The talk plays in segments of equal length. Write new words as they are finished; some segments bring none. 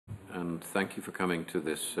and thank you for coming to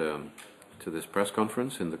this press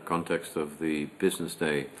conference in the context of the Business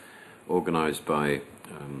Day organized by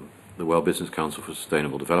the World Business Council for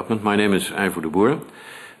Sustainable Development. My name is Yvo de Boer.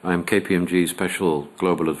 I am KPMG's Special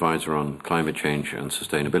Global Advisor on Climate Change and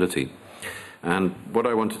Sustainability. And what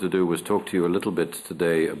I wanted to do was talk to you a little bit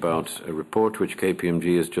today about a report which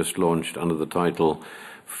KPMG has just launched under the title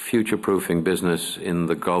Future-Proofing Business in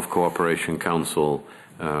the Gulf Cooperation Council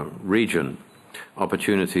region,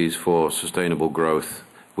 Opportunities for Sustainable Growth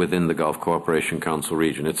within the Gulf Cooperation Council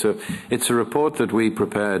region. It's a report that we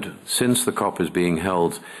prepared since the COP is being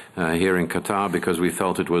held here in Qatar, because we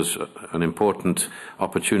felt it was an important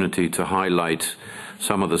opportunity to highlight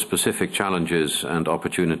some of the specific challenges and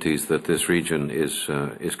opportunities that this region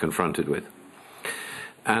is confronted with.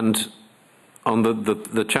 And on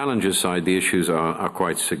the challenges side, the issues are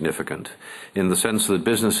quite significant in the sense that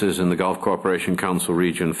businesses in the Gulf Cooperation Council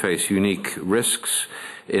region face unique risks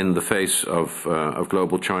in the face of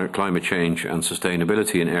global climate change and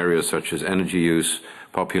sustainability in areas such as energy use,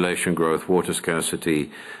 population growth, water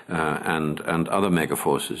scarcity, and other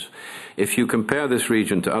megaforces. If you compare this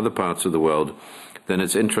region to other parts of the world, then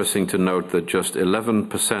it's interesting to note that just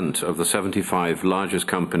 11% of the 75 largest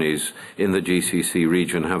companies in the GCC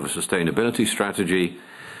region have a sustainability strategy,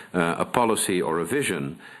 a policy or a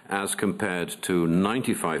vision, as compared to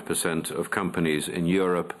 95% of companies in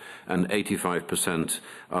Europe and 85%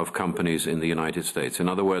 of companies in the United States. In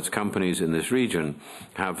other words, companies in this region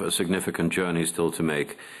have a significant journey still to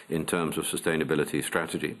make in terms of sustainability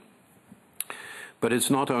strategy. But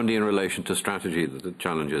it's not only in relation to strategy that the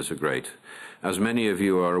challenges are great. As many of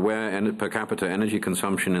you are aware, per capita energy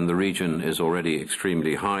consumption in the region is already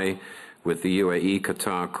extremely high, with the UAE,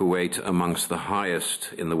 Qatar, Kuwait amongst the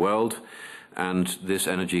highest in the world, and this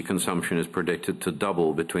energy consumption is predicted to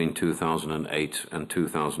double between 2008 and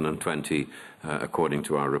 2020, according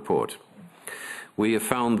to our report. We have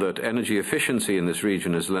found that energy efficiency in this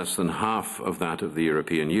region is less than half of that of the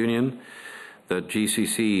European Union, that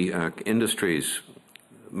GCC industries,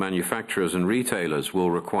 manufacturers and retailers will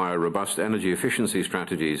require robust energy efficiency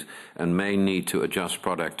strategies and may need to adjust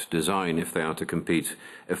product design if they are to compete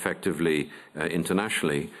effectively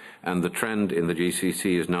internationally. And the trend in the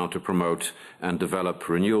GCC is now to promote and develop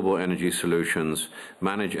renewable energy solutions,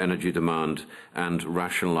 manage energy demand, and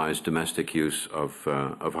rationalize domestic use of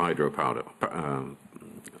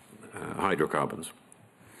hydrocarbons.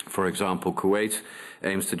 For example, Kuwait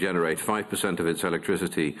aims to generate 5% of its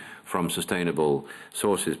electricity from sustainable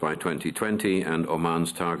sources by 2020, and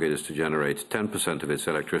Oman's target is to generate 10% of its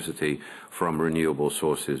electricity from renewable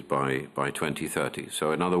sources by 2030.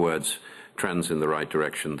 So in other words, trends in the right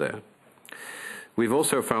direction there. We've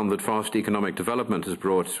also found that fast economic development has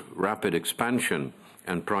brought rapid expansion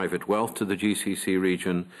and private wealth to the GCC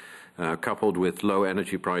region, coupled with low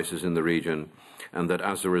energy prices in the region, and that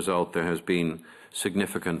as a result there has been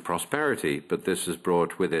significant prosperity, but this has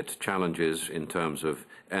brought with it challenges in terms of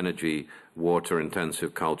energy,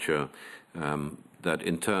 water-intensive culture, that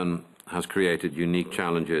in turn has created unique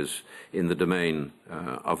challenges in the domain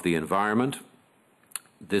of the environment.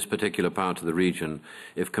 This particular part of the region,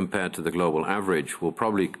 if compared to the global average, will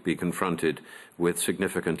probably be confronted with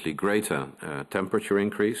significantly greater temperature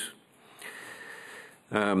increase.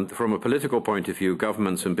 From a political point of view,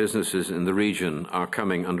 governments and businesses in the region are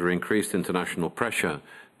coming under increased international pressure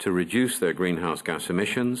to reduce their greenhouse gas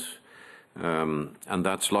emissions, and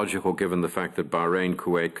that's logical given the fact that Bahrain,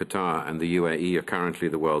 Kuwait, Qatar and the UAE are currently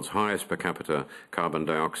the world's highest per capita carbon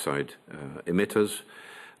dioxide emitters.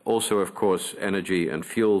 Also, of course, energy and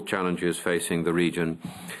fuel challenges facing the region,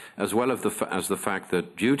 as well as the fact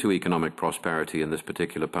that due to economic prosperity in this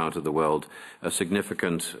particular part of the world, a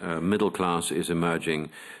significant middle class is emerging,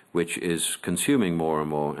 which is consuming more and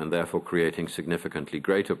more and therefore creating significantly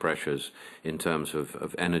greater pressures in terms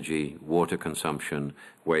of energy, water consumption,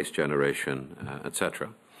 waste generation, etc.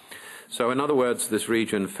 So in other words, this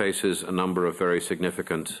region faces a number of very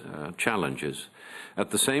significant challenges.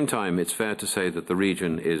 At the same time, it's fair to say that the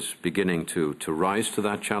region is beginning to rise to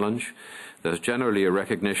that challenge. There's generally a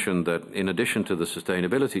recognition that in addition to the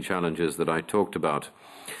sustainability challenges that I talked about,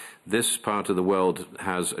 this part of the world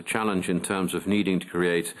has a challenge in terms of needing to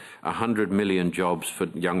create 100 million jobs for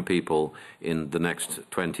young people in the next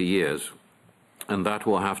 20 years. And that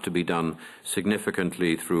will have to be done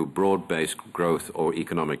significantly through broad-based growth or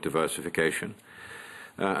economic diversification.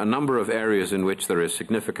 A number of areas in which there is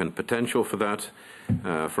significant potential for that,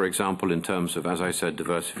 for example, in terms of, as I said,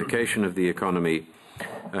 diversification of the economy,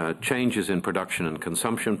 changes in production and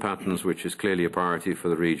consumption patterns, which is clearly a priority for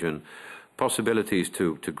the region, possibilities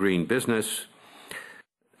to green business,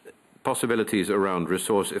 possibilities around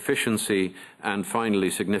resource efficiency, and finally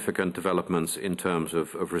significant developments in terms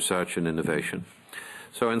of research and innovation.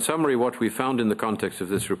 So in summary, what we found in the context of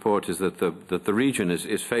this report is that the region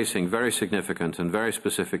is facing very significant and very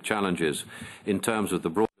specific challenges in terms of the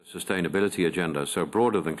broader sustainability agenda, so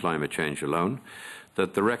broader than climate change alone,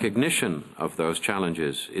 that the recognition of those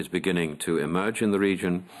challenges is beginning to emerge in the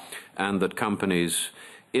region, and that companies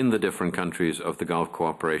in the different countries of the Gulf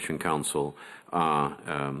Cooperation Council are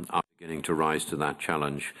beginning to rise to that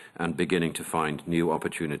challenge and beginning to find new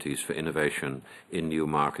opportunities for innovation in new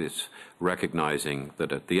markets, recognizing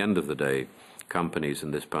that at the end of the day, companies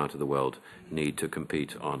in this part of the world need to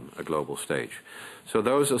compete on a global stage. So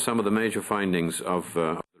those are some of the major findings of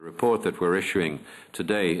the report that we're issuing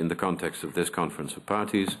today in the context of this conference of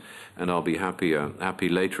parties, and I'll be happy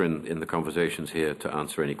later in the conversations here to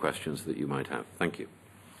answer any questions that you might have. Thank you.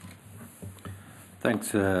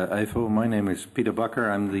 Thanks, Yvo. My name is Peter Bakker.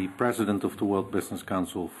 I'm the president of the World Business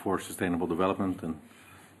Council for Sustainable Development, and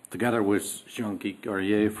together with Jean-Guy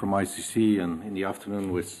Carrier from ICC and in the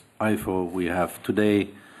afternoon with Yvo, we have today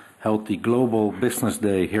held the Global Business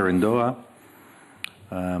Day here in Doha.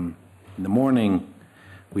 In the morning,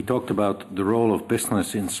 we talked about the role of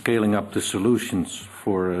business in scaling up the solutions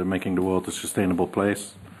for making the world a sustainable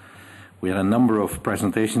place. We had a number of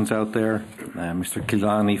presentations out there. Mr.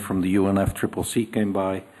 Kilani from the UNFCCC came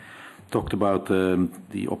by, talked about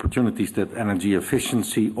the opportunities that energy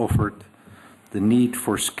efficiency offered, the need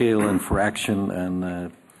for scale and for action,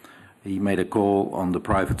 and he made a call on the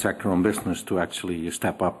private sector and business to actually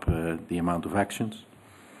step up the amount of actions.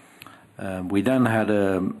 We then had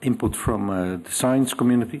input from the science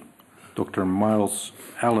community. Dr. Miles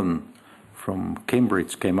Allen from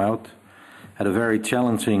Cambridge came out, had a very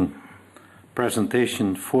challenging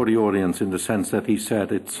presentation for the audience in the sense that he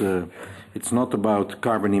said it's not about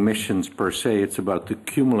carbon emissions per se, it's about the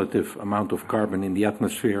cumulative amount of carbon in the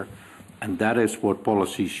atmosphere, and that is what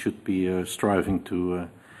policies should be striving to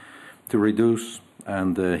reduce.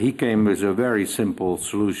 And he came with a very simple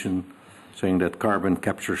solution, saying that carbon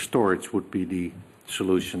capture storage would be the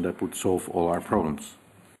solution that would solve all our problems.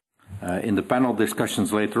 In the panel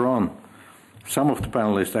discussions later on, some of the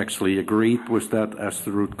panelists actually agreed with that as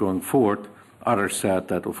the route going forward. Others said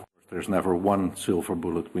that, of course, there's never one silver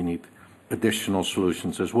bullet. We need additional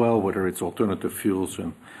solutions as well, whether it's alternative fuels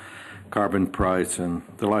and carbon price and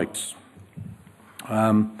the likes.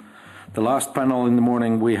 The last panel in the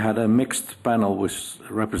morning, we had a mixed panel with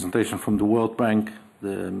representation from the World Bank.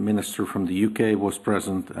 The minister from the UK was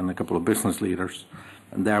present and a couple of business leaders.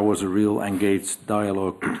 And there was a real engaged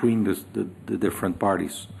dialogue between the different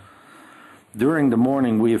parties. During the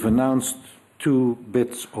morning, we have announced 2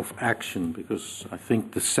 bits of action, because I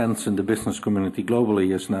think the sense in the business community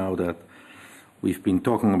globally is now that we've been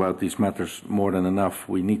talking about these matters more than enough.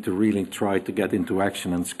 We need to really try to get into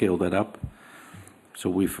action and scale that up. So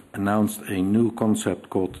we've announced a new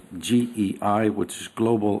concept called GEI, which is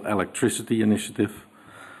Global Electricity Initiative,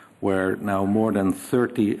 where now more than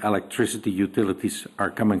 30 electricity utilities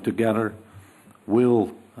are coming together,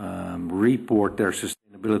 will report their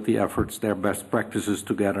sustainability efforts, their best practices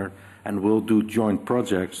together, and will do joint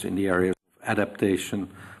projects in the areas of adaptation,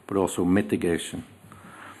 but also mitigation.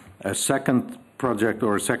 A second project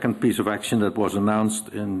or a second piece of action that was announced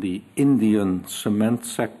in the Indian cement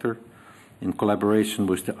sector in collaboration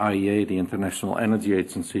with the IEA, the International Energy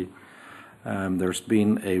Agency. There's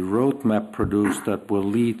been a roadmap produced that will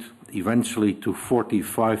lead eventually to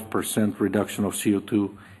 45% reduction of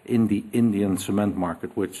CO2 in the Indian cement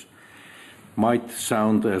market, which might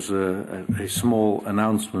sound as a small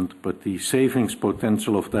announcement, but the savings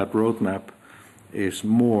potential of that roadmap is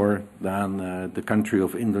more than the country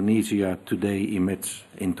of Indonesia today emits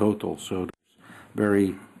in total. So there's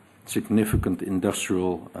very significant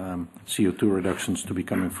industrial CO2 reductions to be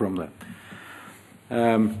coming from that.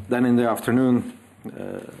 Then in the afternoon,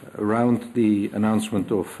 around the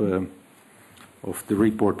announcement of the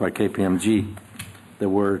report by KPMG, there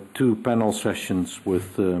were 2 panel sessions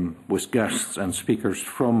with guests and speakers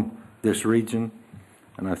from this region,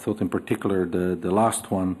 and I thought in particular the last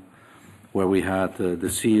one, where we had the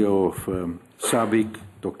CEO of SABIC,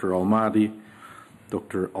 Dr. Al-Mahdi,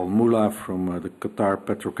 Dr. Al-Mula from the Qatar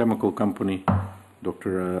Petrochemical Company,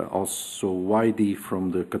 Dr. Al-Suwaidi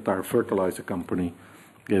from the Qatar Fertilizer Company,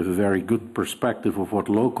 gave a very good perspective of what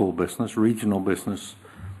local business, regional business,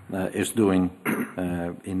 is doing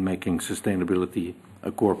in making sustainability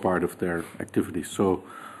a core part of their activities. So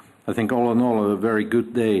I think all in all, a very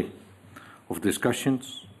good day of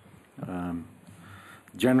discussions.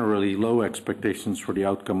 Generally low expectations for the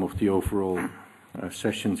outcome of the overall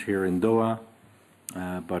sessions here in Doha.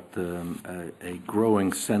 but a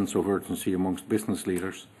growing sense of urgency amongst business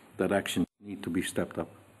leaders that action need to be stepped up.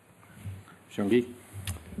 Jean-Guy?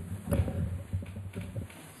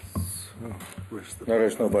 No,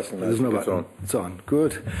 there's no button. There's no button. It's on.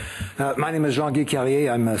 Good. My name is Jean-Guy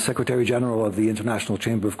Carrier. I'm Secretary General of the International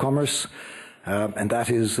Chamber of Commerce. And that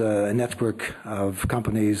is a network of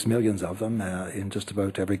companies, millions of them, in just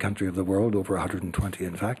about every country of the world, over 120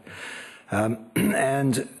 in fact.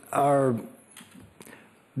 And our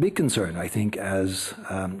big concern, I think, as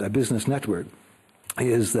a business network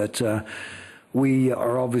is that we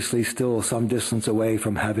are obviously still some distance away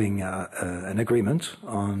from having an agreement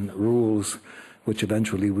on rules which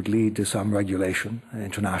eventually would lead to some regulation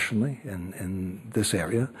internationally in this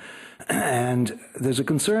area. And there's a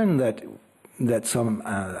concern that some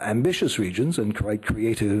ambitious regions and quite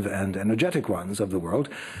creative and energetic ones of the world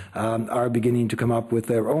are beginning to come up with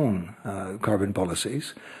their own carbon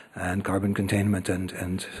policies and carbon containment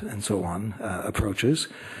and so on approaches.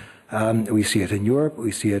 We see it in Europe,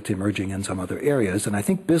 we see it emerging in some other areas, and I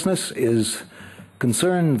think business is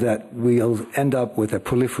concerned that we'll end up with a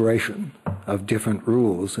proliferation of different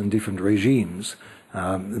rules and different regimes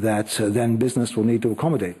that then business will need to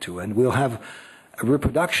accommodate to, and we'll have a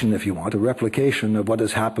reproduction, if you want, a replication of what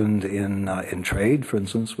has happened in trade, for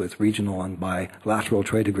instance, with regional and bilateral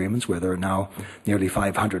trade agreements, where there are now nearly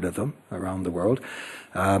 500 of them around the world.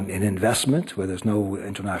 In investment, where there's no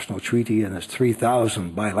international treaty, and there's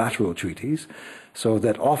 3,000 bilateral treaties, so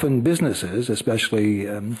that often businesses, especially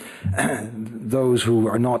those who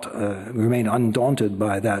are not remain undaunted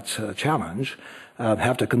by that challenge,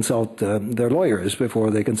 have to consult their lawyers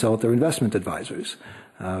before they consult their investment advisors.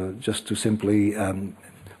 Just to simply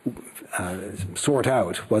sort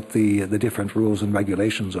out what the different rules and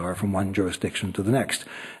regulations are from one jurisdiction to the next.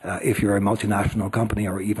 If you're a multinational company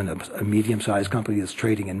or even a medium-sized company that's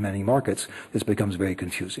trading in many markets, this becomes very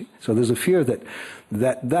confusing. So there's a fear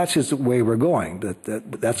that is the way we're going,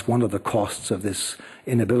 that's one of the costs of this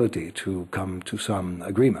inability to come to some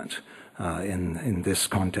agreement in this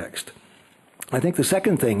context. I think the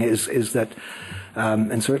second thing is that,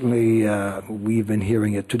 and certainly we've been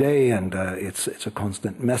hearing it today, and it's a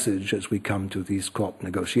constant message as we come to these COP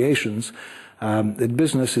negotiations, that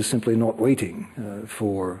business is simply not waiting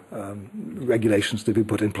for regulations to be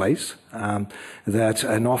put in place, that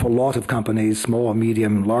an awful lot of companies, small,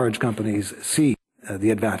 medium, large companies, see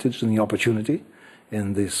the advantage and the opportunity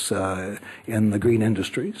in this, in the green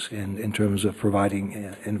industries, in terms of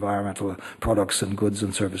providing environmental products and goods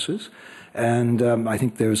and services. And I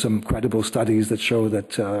think there are some credible studies that show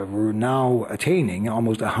that we're now attaining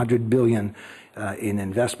almost 100 billion in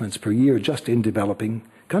investments per year just in developing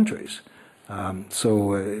countries.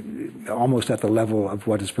 So almost at the level of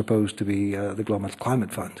what is proposed to be the Global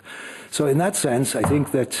Climate Fund. So in that sense, I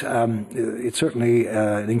think that it's certainly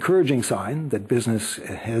an encouraging sign that business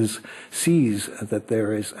sees that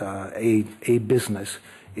there is a business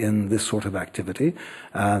in this sort of activity,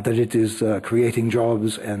 that it is creating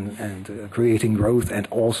jobs and creating growth and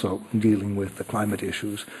also dealing with the climate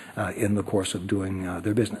issues in the course of doing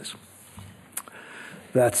their business.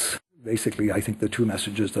 That's basically, I think, the two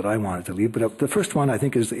messages that I wanted to leave. But the first one, I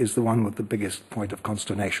think, is the one with the biggest point of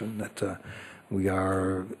consternation, that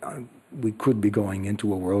we could be going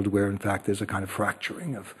into a world where, in fact, there's a kind of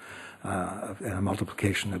fracturing and a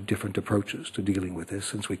multiplication of different approaches to dealing with this,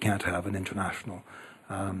 since we can't have an international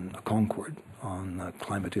concord on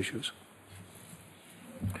climate issues.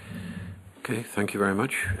 Okay, thank you very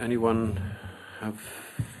much. Anyone have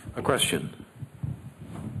a question?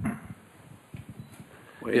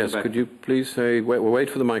 Yes, could you please say, wait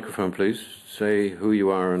for the microphone, please. Say who you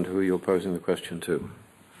are and who you're posing the question to.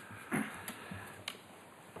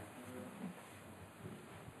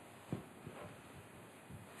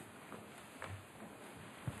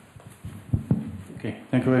 Okay,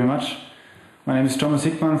 thank you very much. My name is Thomas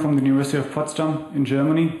Hickmann from the University of Potsdam in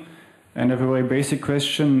Germany. And I have a very basic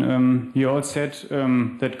question. You all said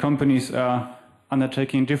that companies are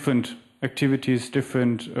undertaking different activities,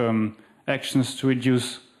 different actions to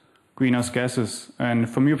reduce greenhouse gases. And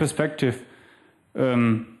from your perspective,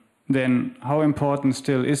 then how important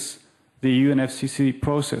still is the UNFCCC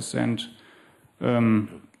process? And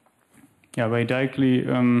very directly,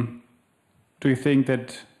 do you think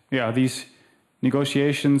that these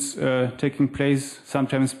negotiations taking place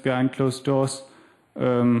sometimes behind closed doors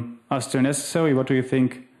are still necessary? What do you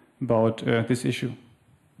think about this issue?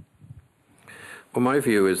 Well, my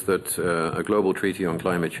view is that a global treaty on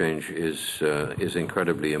climate change is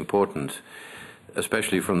incredibly important.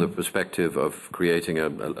 especially from the perspective of creating a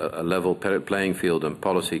level playing field and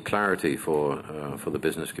policy clarity for the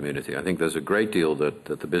business community. I think there's a great deal that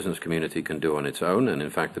the business community can do on its own, and in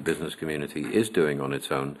fact the business community is doing on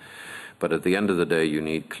its own. But at the end of the day, you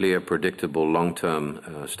need clear, predictable,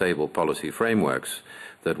 long-term, stable policy frameworks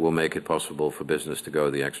that will make it possible for business to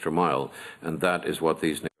go the extra mile, and that is what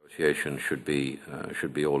these negotiations should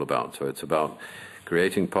be all about. So it's about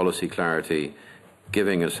creating policy clarity,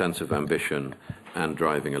 giving a sense of ambition, and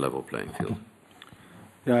driving a level playing field.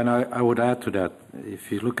 Yeah, and I would add to that,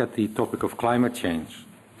 if you look at the topic of climate change,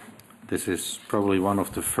 this is probably one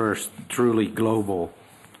of the first truly global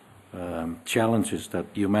challenges that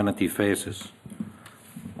humanity faces.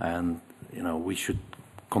 And, you know, we should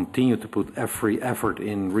continue to put every effort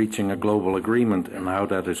in reaching a global agreement and how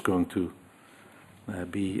that is going to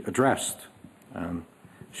be addressed.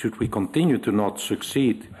 Should we continue to not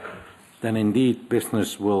succeed, then indeed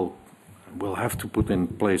business will have to put in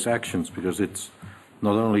place actions, because it's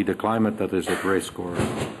not only the climate that is at risk or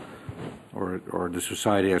the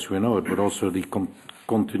society as we know it, but also the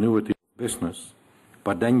continuity of business.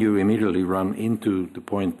 But then you immediately run into the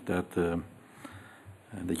point that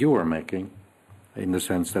you are making, in the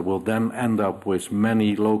sense that we'll then end up with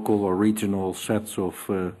many local or regional sets of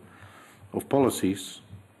policies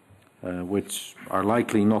which are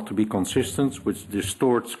likely not to be consistent, which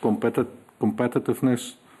distorts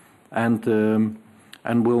competitiveness,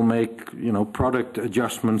 and will make, you know, product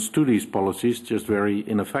adjustments to these policies just very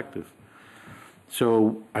ineffective.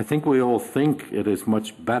 So I think we all think it is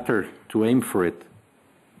much better to aim for it,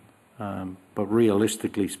 but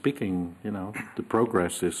realistically speaking, you know, the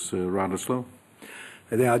progress is rather slow.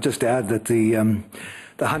 I'll just add that the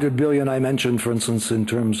 100 billion I mentioned, for instance, in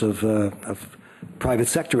terms of private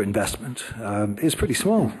sector investment, is pretty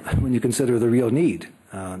small when you consider the real need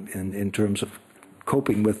in terms of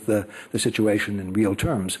coping with the situation in real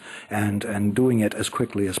terms and doing it as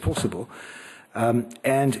quickly as possible.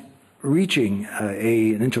 And reaching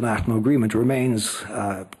an international agreement remains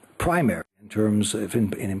primary in terms of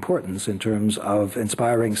in importance, in terms of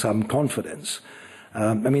inspiring some confidence.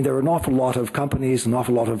 I mean, there are an awful lot of companies, an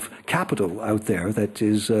awful lot of capital out there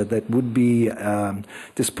that would be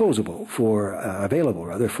disposable for available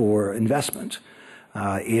rather for investment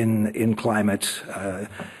in climate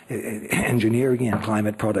engineering and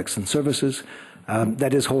climate products and services.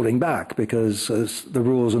 That is holding back because the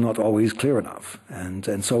rules are not always clear enough,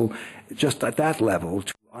 and so just at that level,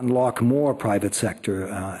 to unlock more private sector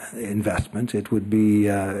investment, it would be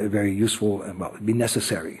very useful, well, it would be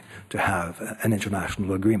necessary to have an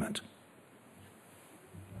international agreement.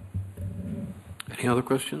 Any other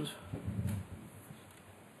questions?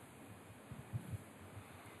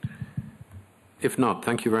 If not,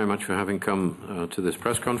 thank you very much for having come to this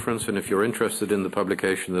press conference, and if you're interested in the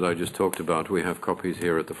publication that I just talked about, we have copies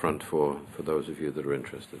here at the front for those of you that are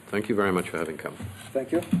interested. Thank you very much for having come.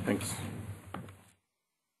 Thank you. Thanks.